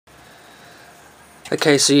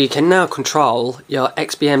Okay, so you can now control your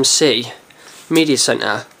XBMC media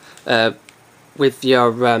center with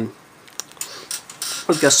your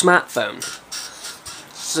smartphone.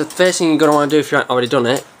 So the first thing you're going to want to do, if you haven't already done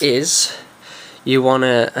it, is you want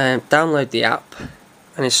to download the app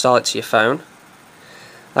and install it to your phone.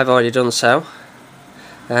 I've already done so,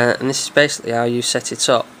 and this is basically how you set it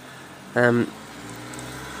up. You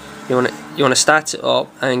want to start it up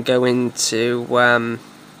and go into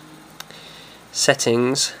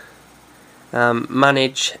settings,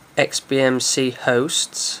 manage XBMC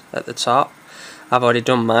hosts at the top. I've already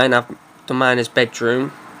done mine. I've done mine as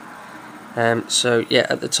bedroom. So yeah,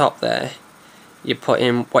 at the top there you put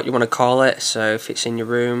in what you want to call it, so if it's in your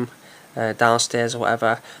room, downstairs or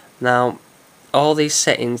whatever. Now all these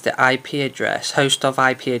settings, the IP address, host of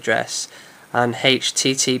IP address, and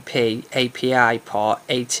HTTP API port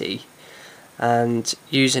 80, and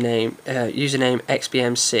username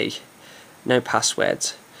XBMC, no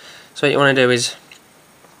passwords. So what you want to do is,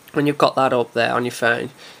 when you've got that up there on your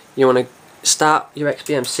phone, you want to start your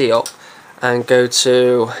XBMC up and go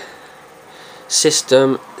to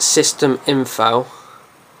system info,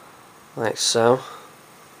 like so.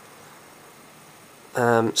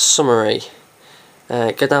 Summary,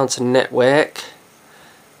 go down to network,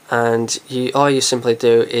 and all you simply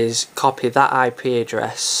do is copy that IP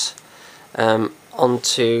address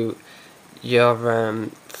onto your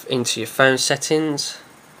into your phone settings.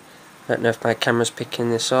 I don't know if my camera's picking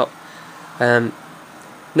this up.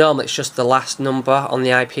 Normally it's just the last number on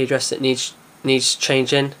the IP address that needs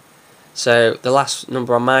changing. So the last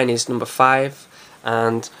number on mine is number 5,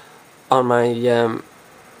 and on my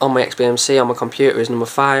XBMC on my computer is number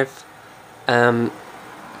 5. And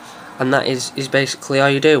that is basically all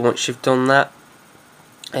you do. Once you've done that,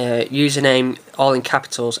 username all in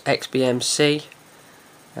capitals XBMC,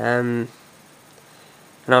 and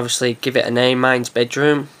obviously give it a name. Mine's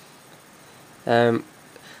bedroom.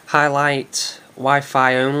 Highlight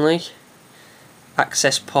Wi-Fi only,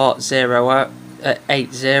 access port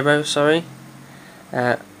 80, sorry,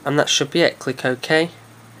 and that should be it. Click OK.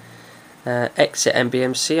 Exit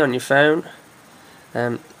MBMC on your phone.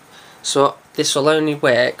 So this will only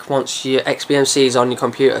work once your XBMC is on your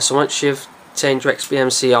computer. So once you've turned your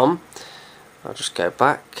XBMC on, I'll just go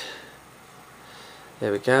back.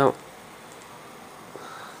 There we go.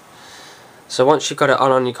 So once you've got it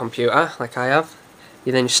on your computer, like I have,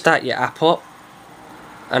 you then start your app up,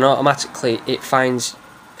 and automatically it finds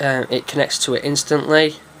it connects to it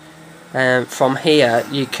instantly. From here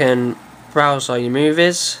you can browse all your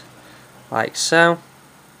movies, like so.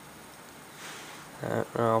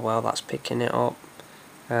 Oh well, that's picking it up.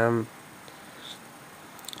 Have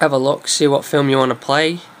a look, see what film you want to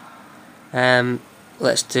play.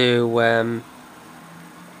 Let's do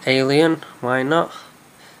Alien, why not?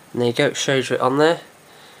 And there you go, it shows you it on there.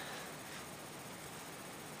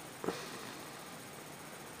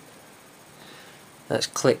 Let's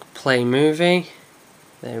click play movie.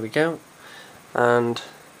 There we go. And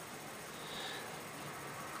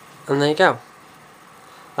there you go.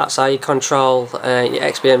 That's how you control your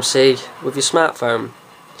XBMC with your smartphone.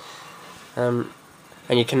 And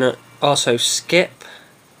you can also skip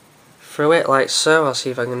through it like so. I'll see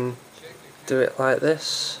if I can do it like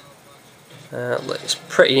this. It's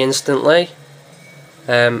pretty instantly.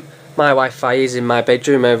 My Wi-Fi is in my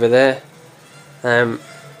bedroom over there.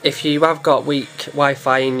 If you have got weak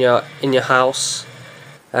Wi-Fi in your house,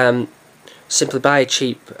 simply buy a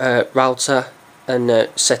cheap router and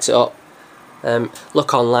set it up.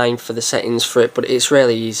 Look online for the settings for it, but it's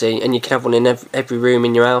really easy, and you can have one in every room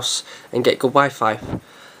in your house and get good Wi-Fi.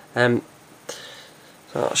 So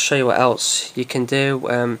I'll show you what else you can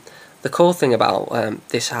do. The cool thing about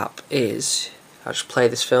this app is, I'll just play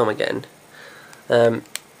this film again.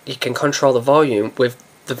 You can control the volume with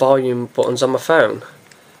the volume buttons on my phone,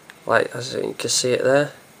 like as you can see it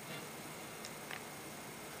there,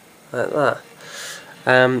 like that.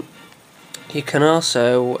 You can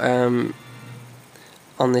also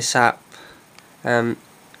on this app,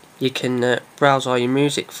 you can browse all your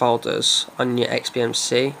music folders on your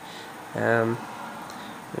XBMC.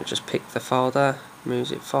 Just pick the folder,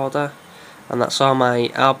 music folder, and that's all my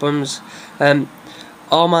albums.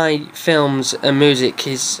 All my films and music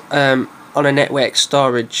is on a network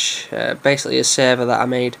storage, basically a server that I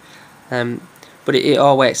made, but it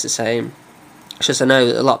all works the same. It's just I know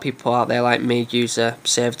that a lot of people out there like me use a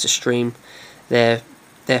server to stream their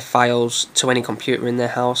files to any computer in their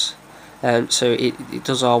house. So it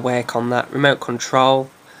does all work on that. Remote control.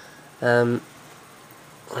 I'll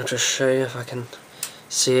just show you if I can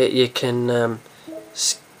see it. You can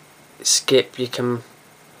skip, you can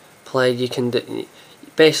play, you can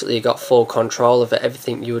basically you got full control of it,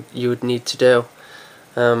 everything you would need to do.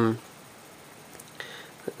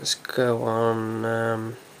 Let's go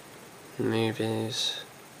on movies.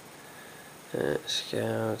 Let's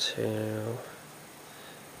go to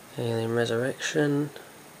Alien Resurrection.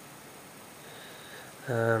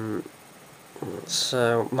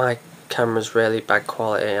 So my camera's really bad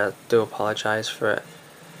quality, I do apologise for it.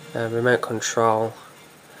 Remote control.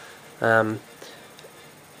 And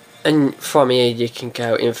from here you can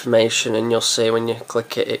go information, and you'll see when you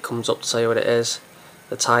click it, it comes up to tell you what it is.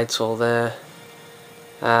 The title there.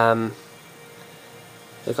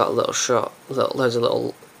 They've got loads of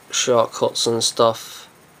little shortcuts and stuff.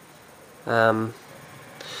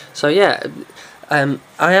 So yeah, I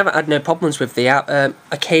haven't had no problems with the app.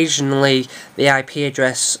 Occasionally the IP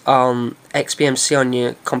address on XBMC on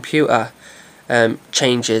your computer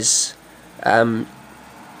changes. I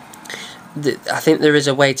think there is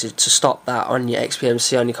a way to stop that on your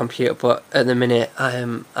XBMC on your computer, but at the minute I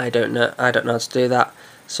don't know how to do that.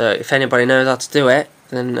 So if anybody knows how to do it,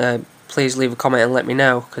 then please leave a comment and let me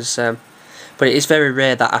know, because but it is very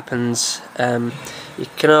rare that happens. You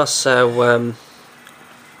can also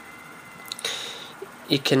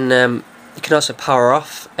you can also power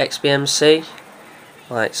off XBMC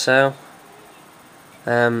like so.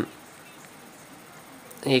 You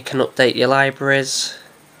can update your libraries.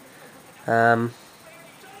 So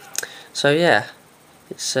yeah,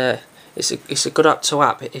 it's a good app to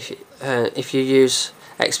app if you use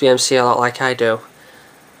XBMC a lot like I do.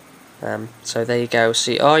 So there you go.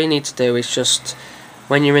 See, all you need to do is just,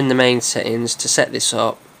 when you're in the main settings, to set this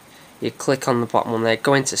up, you click on the bottom one there,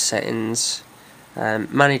 go into settings,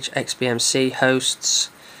 manage XBMC hosts,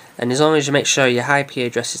 and as long as you make sure your IP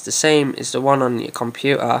address is the same as the one on your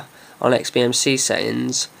computer on XBMC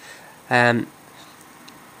settings, and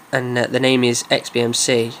the name is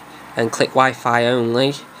XBMC, and click Wi-Fi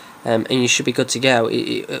only, and you should be good to go.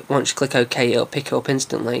 Once you click OK, it'll pick it up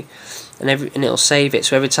instantly, and it'll save it.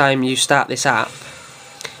 So every time you start this app,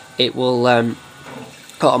 it will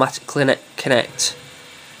automatically connect.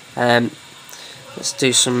 Let's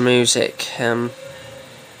do some music.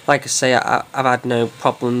 Like I say, I've had no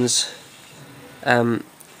problems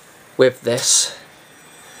with this,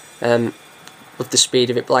 with the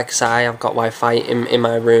speed of it. But like I say, I've got Wi-Fi in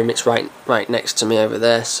my room. It's right next to me over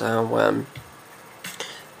there, so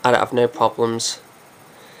I don't have no problems.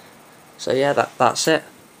 So yeah, that's it.